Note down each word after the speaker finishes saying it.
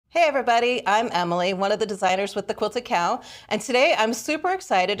Hey everybody, I'm Emily, one of the designers with The Quilted Cow, and today I'm super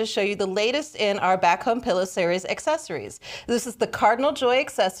excited to show you the latest in our Back Home Pillow Series accessories. This is the Cardinal Joy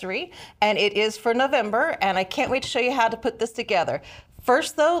Accessory, and it is for November, and I can't wait to show you how to put this together.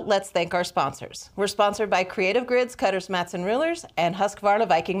 First though, let's thank our sponsors. We're sponsored by Creative Grids, Cutters, Mats, and Rulers, and Husqvarna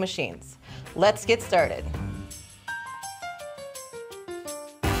Viking Machines. Let's get started.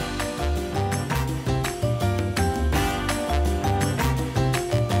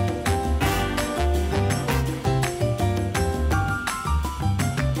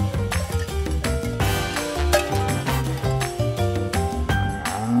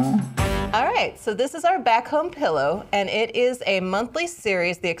 All right, so this is our back home pillow, and it is a monthly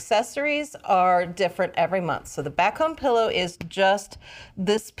series. The accessories are different every month. So the back home pillow is just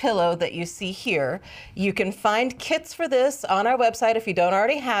this pillow that you see here. You can find kits for this on our website. If you don't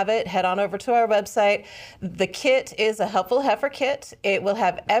already have it, head on over to our website. The kit is a Helpful Heifer kit. It will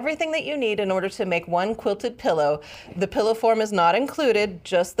have everything that you need in order to make one quilted pillow. The pillow form is not included,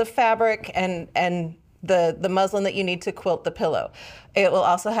 just the fabric and the muslin that you need to quilt the pillow. It will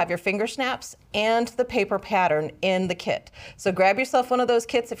also have your finger snaps and the paper pattern in the kit. So grab yourself one of those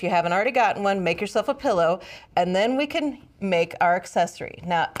kits if you haven't already gotten one, make yourself a pillow, and then we can make our accessory.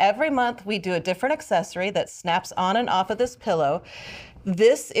 Now, every month we do a different accessory that snaps on and off of this pillow.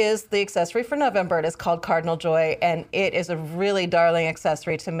 This is the accessory for November. It is called Cardinal Joy, and it is a really darling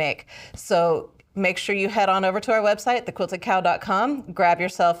accessory to make. So make sure you head on over to our website, thequiltedcow.com, grab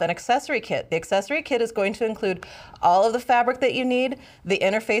yourself an accessory kit. The accessory kit is going to include all of the fabric that you need, the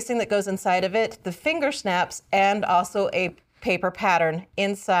interfacing that goes inside of it, the finger snaps, and also a paper pattern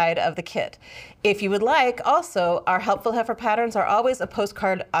inside of the kit. If you would like, also, our Helpful Heifer patterns are always a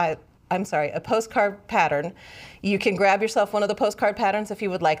postcard pattern. You can grab yourself one of the postcard patterns if you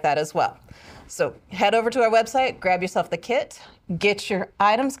would like that as well. So head over to our website, grab yourself the kit, get your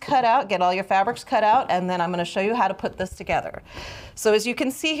items cut out, get all your fabrics cut out, and then I'm going to show you how to put this together. So as you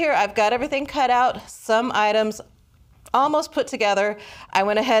can see here, I've got everything cut out, some items almost put together. I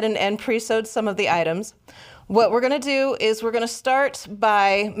went ahead and pre-sewed some of the items. What we're going to do is we're going to start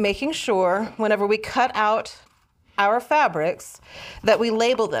by making sure whenever we cut out our fabrics that we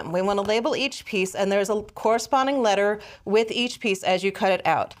label them. We want to label each piece, and there's a corresponding letter with each piece as you cut it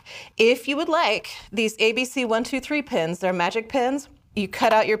out. If you would like these ABC 1, 2, 3 pins, they're magic pins, you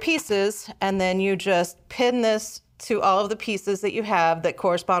cut out your pieces and then you just pin this to all of the pieces that you have that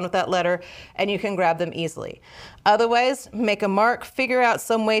correspond with that letter, and you can grab them easily. Otherwise, make a mark, figure out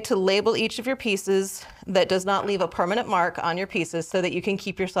some way to label each of your pieces that does not leave a permanent mark on your pieces so that you can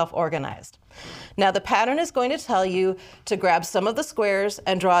keep yourself organized. Now the pattern is going to tell you to grab some of the squares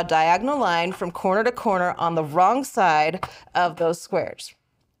and draw a diagonal line from corner to corner on the wrong side of those squares.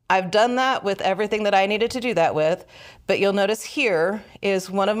 I've done that with everything that I needed to do that with, but you'll notice here is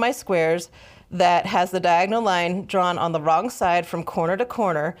one of my squares that has the diagonal line drawn on the wrong side from corner to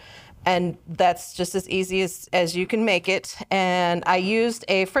corner, and that's just as easy as you can make it. And I used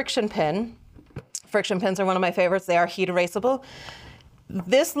a friction pin. Friction pins are one of my favorites. They are heat erasable.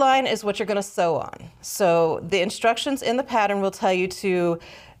 This line is what you're going to sew on. So the instructions in the pattern will tell you to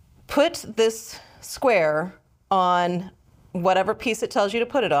put this square on whatever piece it tells you to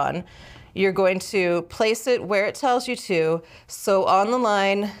put it on. You're going to place it where it tells you to, sew on the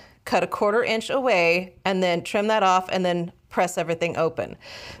line, cut a 1/4 inch away, and then trim that off, and then press everything open.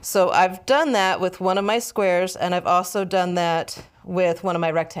 So I've done that with one of my squares, and I've also done that with one of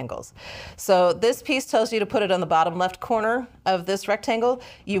my rectangles. So this piece tells you to put it on the bottom left corner of this rectangle.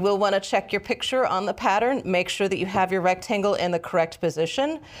 You will want to check your picture on the pattern. Make sure that you have your rectangle in the correct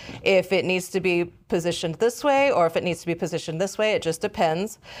position. If it needs to be positioned this way or if it needs to be positioned this way, it just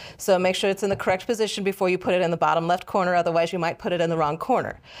depends. So make sure it's in the correct position before you put it in the bottom left corner, otherwise you might put it in the wrong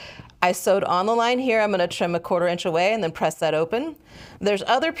corner. I sewed on the line here. I'm going to trim a 1/4 inch away and then press that open. There's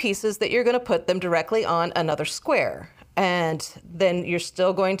other pieces that you're going to put them directly on another square. And then you're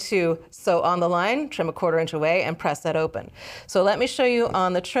still going to sew on the line, trim a 1/4 inch away, and press that open. So let me show you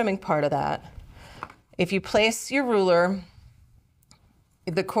on the trimming part of that. If you place your ruler,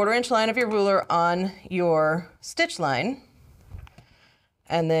 the 1/4 inch line of your ruler on your stitch line,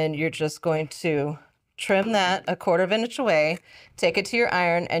 and then you're just going to trim that a 1/4 inch away, take it to your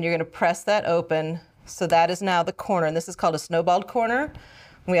iron, and you're going to press that open. So that is now the corner, and this is called a snowballed corner.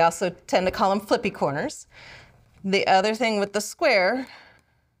 We also tend to call them flippy corners. The other thing with the square,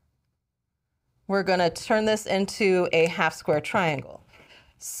 we're going to turn this into a half square triangle.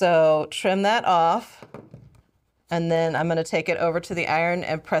 So trim that off, And then I'm going to take it over to the iron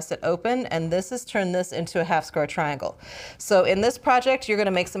and press it open, and this is turn this into a half square triangle. So in this project, you're going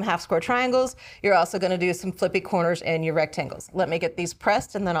to make some half square triangles. You're also going to do some flippy corners in your rectangles. Let me get these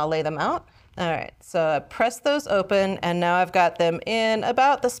pressed and then I'll lay them out. All right, so I pressed those open and now I've got them in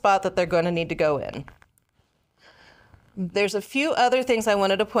about the spot that they're going to need to go in. There's a few other things I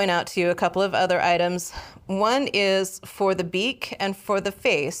wanted to point out to you, a couple of other items. One is for the beak and for the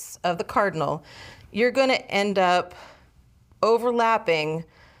face of the cardinal, you're going to end up overlapping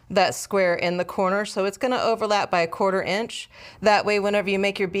that square in the corner. So it's going to overlap by 1/4 inch. That way, whenever you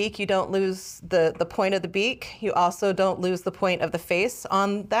make your beak, you don't lose the point of the beak. You also don't lose the point of the face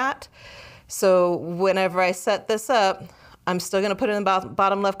on that. So whenever I set this up, I'm still going to put it in the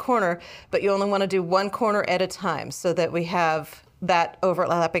bottom left corner, but you only want to do one corner at a time so that we have that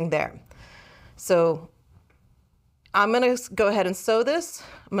overlapping there. So I'm going to go ahead and sew this.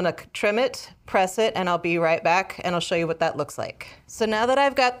 I'm going to trim it, press it, and I'll be right back and I'll show you what that looks like. So now that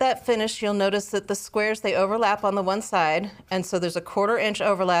I've got that finished, you'll notice that the squares, they overlap on the one side, and so there's a 1/4 inch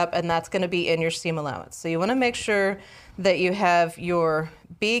overlap, and that's going to be in your seam allowance. So you want to make sure that you have your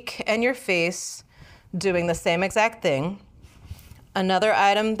beak and your face doing the same exact thing. Another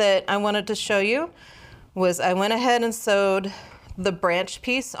item that I wanted to show you was I went ahead and sewed the branch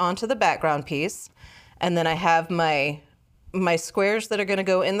piece onto the background piece. And then I have my squares that are going to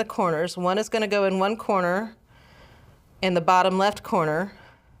go in the corners. One is going to go in one corner, in the bottom left corner.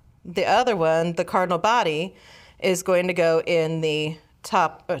 The other one, the cardinal body, is going to go in the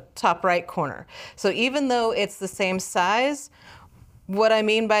top right corner. So even though it's the same size, what I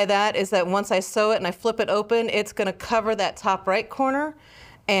mean by that is that once I sew it and I flip it open, it's going to cover that top right corner.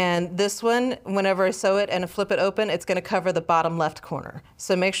 And this one, whenever I sew it and flip it open, it's going to cover the bottom left corner.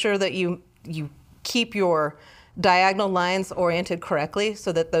 So make sure that you keep your diagonal lines oriented correctly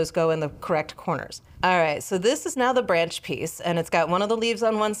so that those go in the correct corners. All right, so this is now the branch piece, and it's got one of the leaves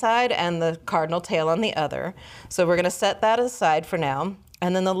on one side and the cardinal tail on the other. So we're going to set that aside for now.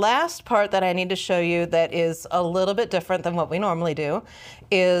 And then the last part that I need to show you that is a little bit different than what we normally do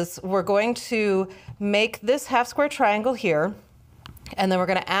is we're going to make this half square triangle here, and then we're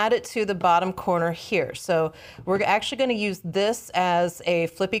going to add it to the bottom corner here. So we're actually going to use this as a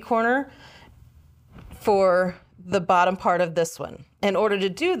flippy corner for the bottom part of this one. In order to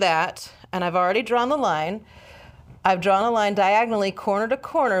do that, and I've already drawn the line, I've drawn a line diagonally corner to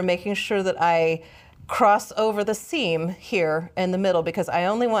corner, making sure that I cross over the seam here in the middle because I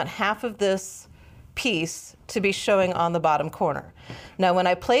only want half of this piece to be showing on the bottom corner. Now when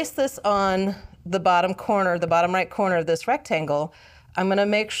I place this on the bottom corner, the bottom right corner of this rectangle, I'm going to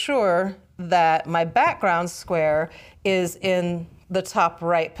make sure that my background square is in the top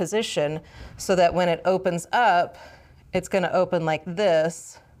right position so that when it opens up, it's going to open like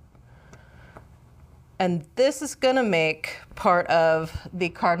this. And this is going to make part of the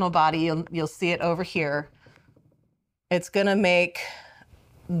cardinal body. You'll see it over here. It's going to make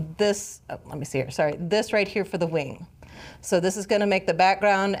this, let me see here, sorry, this right here for the wing. So this is going to make the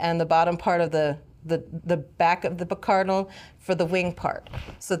background and the bottom part of the back of the cardinal for the wing part.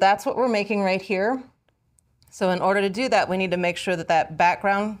 So that's what we're making right here. So in order to do that, we need to make sure that that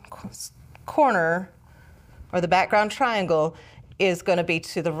background corner or the background triangle is going to be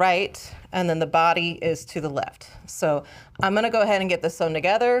to the right, and then the body is to the left. So I'm going to go ahead and get this sewn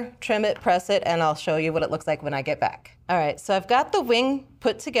together, trim it, press it, and I'll show you what it looks like when I get back. All right, so I've got the wing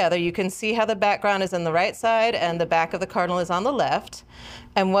put together. You can see how the background is on the right side and the back of the cardinal is on the left.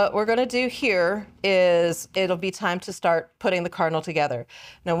 And what we're going to do here is it'll be time to start putting the cardinal together.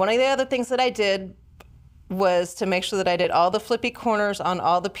 Now, one of the other things that I did was to make sure that I did all the flippy corners on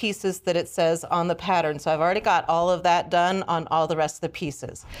all the pieces that it says on the pattern. So I've already got all of that done on all the rest of the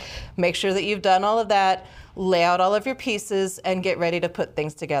pieces. Make sure that you've done all of that, lay out all of your pieces, and get ready to put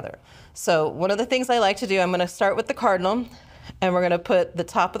things together. So one of the things I like to do, I'm going to start with the cardinal, and we're going to put the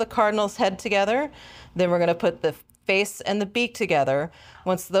top of the cardinal's head together. Then we're going to put the face and the beak together.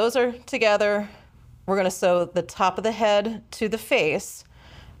 Once those are together, we're going to sew the top of the head to the face,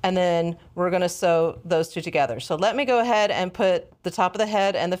 and then we're going to sew those two together. So let me go ahead and put the top of the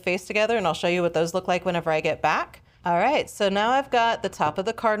head and the face together, and I'll show you what those look like whenever I get back. All right, so now I've got the top of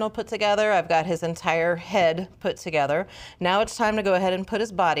the cardinal put together. I've got his entire head put together. Now it's time to go ahead and put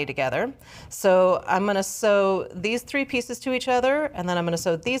his body together. So I'm going to sew these three pieces to each other, and then I'm going to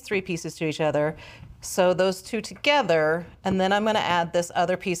sew these three pieces to each other, sew those two together, and then I'm going to add this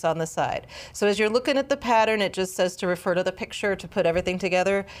other piece on the side. So as you're looking at the pattern, it just says to refer to the picture to put everything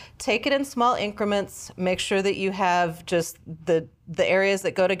together. Take it in small increments. Make sure that you have just the areas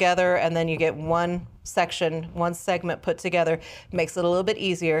that go together, and then you get one section, one segment put together. Makes it a little bit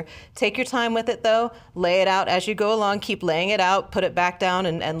easier. Take your time with it though. Lay it out as you go along. Keep laying it out. Put it back down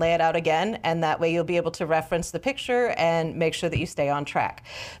and lay it out again, and that way you'll be able to reference the picture and make sure that you stay on track.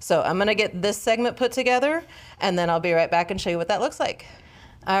 So I'm going to get this segment put together, and then I'll be right back and show you what that looks like.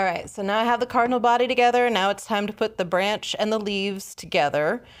 All right, so now I have the cardinal body together. Now it's time to put the branch and the leaves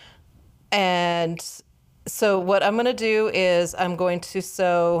together. And so what I'm going to do is I'm going to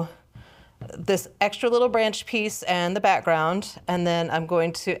sew this extra little branch piece and the background, and then I'm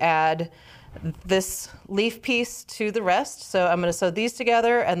going to add this leaf piece to the rest. So I'm going to sew these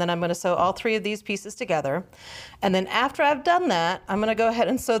together, and then I'm going to sew all three of these pieces together. And then after I've done that, I'm going to go ahead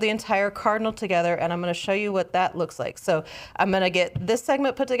and sew the entire cardinal together, and I'm going to show you what that looks like. So I'm going to get this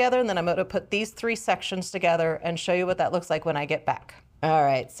segment put together, and then I'm going to put these three sections together and show you what that looks like when I get back. All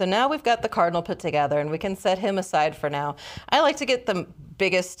right, so now we've got the cardinal put together, and we can set him aside for now. I like to get the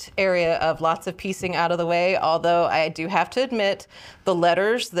biggest area of lots of piecing out of the way, although I do have to admit the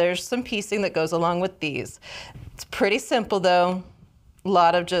letters, there's some piecing that goes along with these. It's pretty simple though. A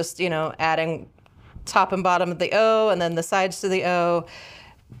lot of just, adding top and bottom of the O and then the sides to the O.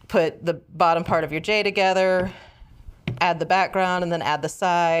 Put the bottom part of your J together, add the background, and then add the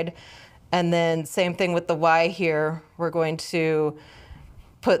side. And then same thing with the Y here. We're going to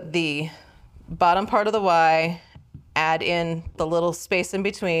put the bottom part of the Y, add in the little space in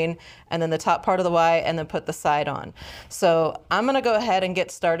between, and then the top part of the Y, and then put the side on. So I'm going to go ahead and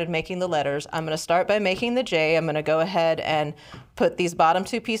get started making the letters. I'm going to start by making the J. I'm going to go ahead and put these bottom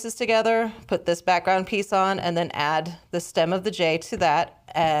two pieces together, put this background piece on, and then add the stem of the J to that.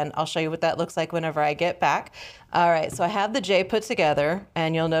 And I'll show you what that looks like whenever I get back. All right, so I have the J put together,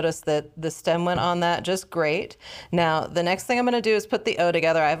 and you'll notice that the stem went on that just great. Now, the next thing I'm going to do is put the O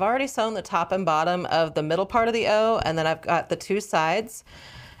together. I've already sewn the top and bottom of the middle part of the O, and then I've got the two sides.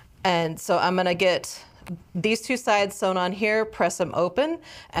 And so I'm going to get these two sides sewn on here, press them open,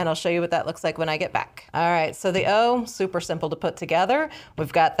 and I'll show you what that looks like when I get back. All right, so the O, super simple to put together.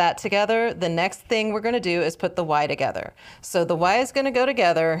 We've got that together. The next thing we're going to do is put the Y together. So the Y is going to go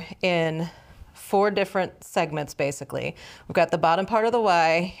together in 4 different segments, basically. We've got the bottom part of the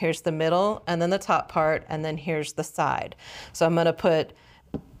Y, here's the middle, and then the top part, and then here's the side. So I'm going to put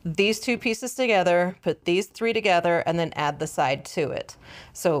these two pieces together, put these 3 together, and then add the side to it.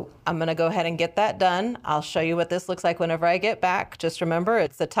 So I'm going to go ahead and get that done. I'll show you what this looks like whenever I get back. Just remember,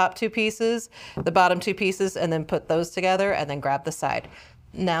 it's the top 2 pieces, the bottom 2 pieces, and then put those together, and then grab the side.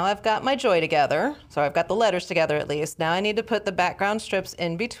 Now I've got my joy together, so I've got the letters together at least. Now I need to put the background strips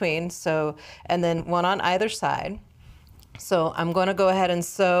in between, and then one on either side. So I'm going to go ahead and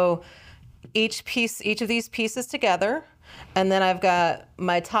sew each of these pieces together, and then I've got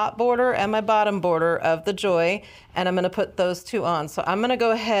my top border and my bottom border of the joy, and I'm going to put those 2 on. So I'm going to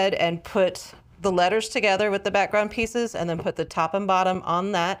go ahead and put the letters together with the background pieces, and then put the top and bottom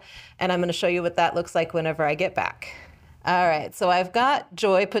on that, and I'm going to show you what that looks like whenever I get back. All right, so I've got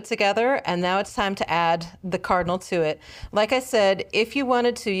joy put together, and now it's time to add the cardinal to it. Like I said, if you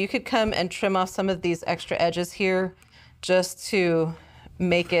wanted to, you could come and trim off some of these extra edges here just to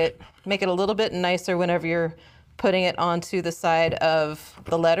make it a little bit nicer whenever you're putting it onto the side of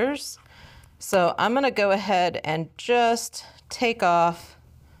the letters. So I'm going to go ahead and just take off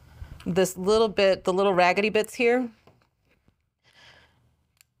this little bit, the little raggedy bits here.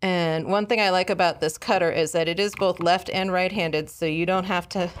 And one thing I like about this cutter is that it is both left and right-handed, so you don't have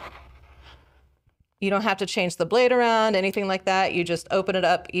to change the blade around, anything like that. You just open it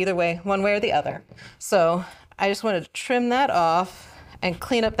up either way, one way or the other. So I just wanted to trim that off and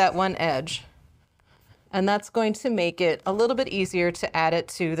clean up that one edge. And that's going to make it a little bit easier to add it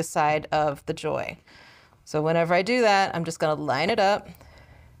to the side of the joy. So whenever I do that, I'm just going to line it up.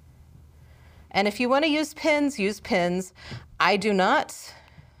 And if you want to use pins, use pins. I do not.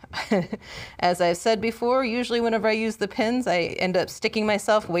 As I've said before, usually whenever I use the pins, I end up sticking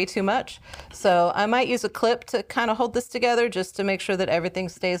myself way too much. So I might use a clip to kind of hold this together just to make sure that everything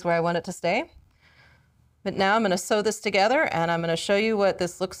stays where I want it to stay. But now I'm going to sew this together, and I'm going to show you what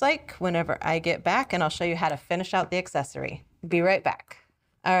this looks like whenever I get back, and I'll show you how to finish out the accessory. Be right back.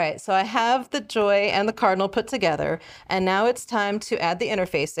 All right, so I have the joy and the cardinal put together, and now it's time to add the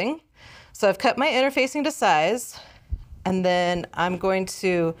interfacing. So I've cut my interfacing to size, and then I'm going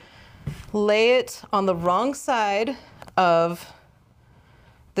to lay it on the wrong side of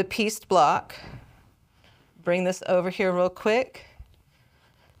the pieced block. Bring this over here real quick,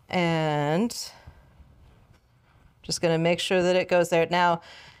 and Just gonna make sure that it goes there. Now,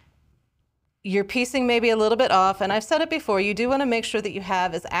 your piecing may be a little bit off, and I've said it before, you do want to make sure that you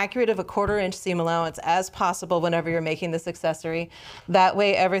have as accurate of a 1/4 inch seam allowance as possible whenever you're making this accessory. That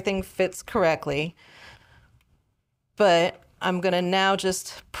way everything fits correctly. But I'm gonna now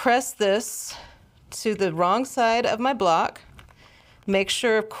just press this to the wrong side of my block. Make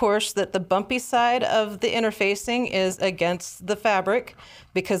sure, of course, that the bumpy side of the interfacing is against the fabric,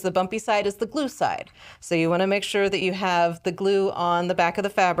 because the bumpy side is the glue side. So you want to make sure that you have the glue on the back of the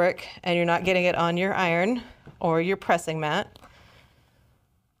fabric and you're not getting it on your iron or your pressing mat.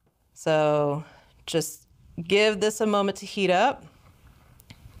 So just give this a moment to heat up.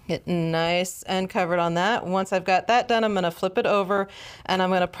 Get nice and covered on that. Once I've got that done, I'm going to flip it over and I'm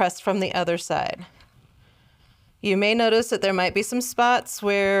going to press from the other side. You may notice that there might be some spots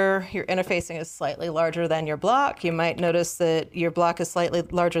where your interfacing is slightly larger than your block. You might notice that your block is slightly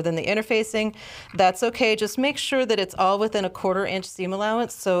larger than the interfacing. That's okay. Just make sure that it's all within a 1/4 inch seam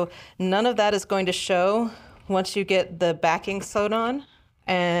allowance, so none of that is going to show once you get the backing sewed on.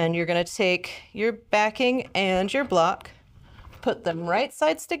 And you're going to take your backing and your block, put them right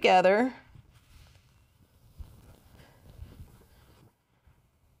sides together,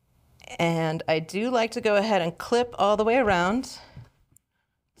 and I do like to go ahead and clip all the way around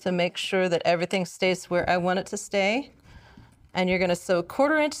to make sure that everything stays where I want it to stay. And you're going to sew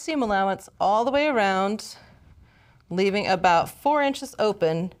 1/4 inch seam allowance all the way around, leaving about 4 inches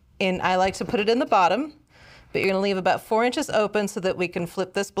open. And I like to put it in the bottom, but you're going to leave about 4 inches open so that we can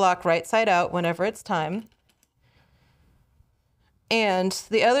flip this block right side out whenever it's time. And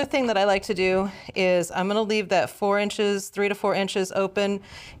the other thing that I like to do is I'm going to leave that 4 inches, 3 to 4 inches open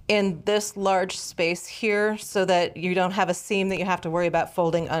in this large space here so that you don't have a seam that you have to worry about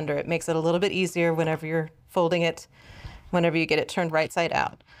folding under. It makes it a little bit easier whenever you're folding it, whenever you get it turned right side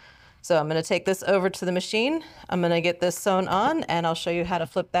out. So I'm going to take this over to the machine. I'm going to get this sewn on and I'll show you how to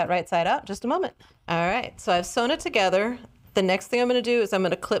flip that right side out in just a moment. All right, so I've sewn it together. The next thing I'm going to do is I'm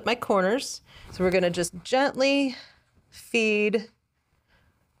going to clip my corners. So we're going to just gently feed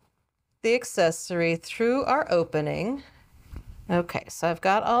the accessory through our opening. Okay, so I've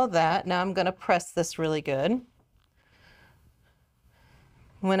got all that. Now I'm going to press this really good.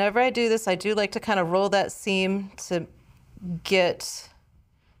 Whenever I do this, I do like to kind of roll that seam to get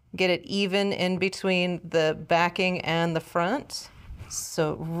it even in between the backing and the front.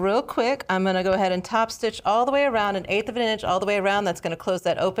 So real quick, I'm going to go ahead and top stitch all the way around, 1/8 of an inch all the way around. That's going to close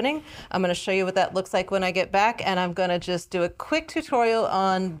that opening. I'm going to show you what that looks like when I get back, and I'm going to just do a quick tutorial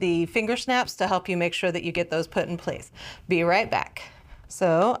on the finger snaps to help you make sure that you get those put in place. Be right back.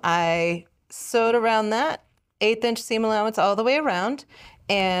 So I sewed around that 1/8 inch seam allowance all the way around,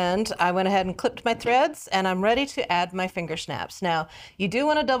 and I went ahead and clipped my threads, and I'm ready to add my finger snaps. Now, you do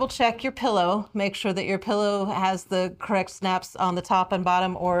want to double check your pillow. Make sure that your pillow has the correct snaps on the top and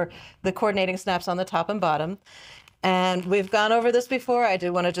bottom, or the coordinating snaps on the top and bottom. And we've gone over this before. I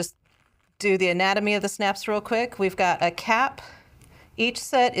do want to just do the anatomy of the snaps real quick. We've got a cap. Each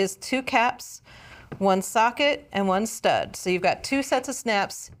set is 2 caps, 1 socket, and 1 stud. So you've got 2 sets of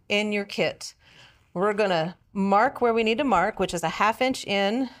snaps in your kit. We're going to mark where we need to mark, which is a 1/2 inch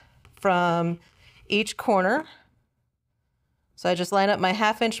in from each corner. So I just line up my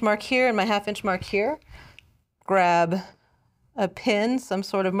 1/2 inch mark here and my 1/2 inch mark here. Grab a pin, some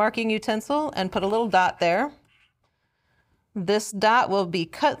sort of marking utensil, and put a little dot there. This dot will be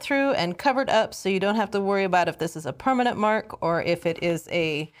cut through and covered up, so you don't have to worry about if this is a permanent mark or if it is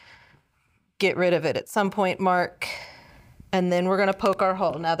a get rid of it at some point mark. And then we're going to poke our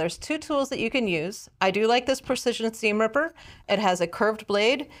hole. Now there's 2 tools that you can use. I do like this precision seam ripper. It has a curved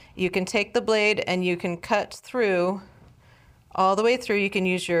blade. You can take the blade and you can cut through all the way through. You can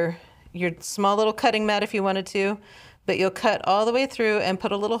use your small little cutting mat if you wanted to, but you'll cut all the way through and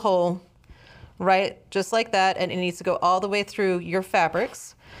put a little hole right just like that, and it needs to go all the way through your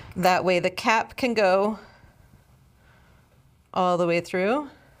fabrics. That way the cap can go all the way through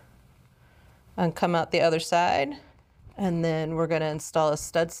and come out the other side. And then we're going to install a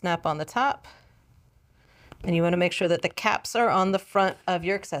stud snap on the top. And you want to make sure that the caps are on the front of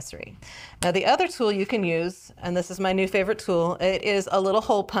your accessory. Now the other tool you can use, and this is my new favorite tool, it is a little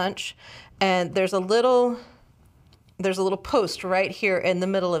hole punch. And there's a little post right here in the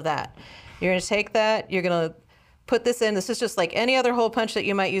middle of that. You're going to take that, you're going to put this in. This is just like any other hole punch that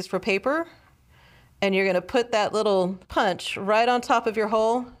you might use for paper. And you're going to put that little punch right on top of your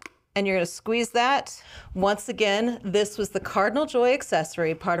hole, and you're going to squeeze that. Once again, this was the Cardinal Joy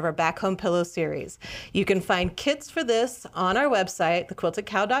Accessory, part of our Back Home Pillow series. You can find kits for this on our website,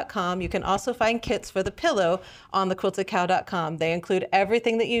 thequiltedcow.com. You can also find kits for the pillow on thequiltedcow.com. They include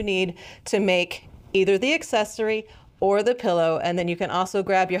everything that you need to make either the accessory or the pillow, and then you can also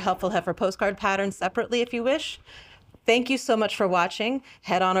grab your Helpful Heifer postcard pattern separately if you wish. Thank you so much for watching.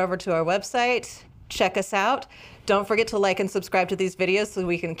 Head on over to our website, check us out. Don't forget to like and subscribe to these videos so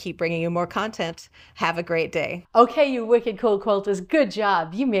we can keep bringing you more content. Have a great day. Okay, you wicked cool quilters, good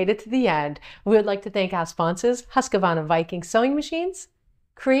job. You made it to the end. We would like to thank our sponsors, Husqvarna Viking Sewing Machines,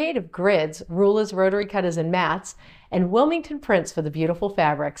 Creative Grids, rulers, rotary cutters, and mats, and Wilmington Prints for the beautiful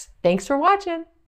fabrics. Thanks for watching.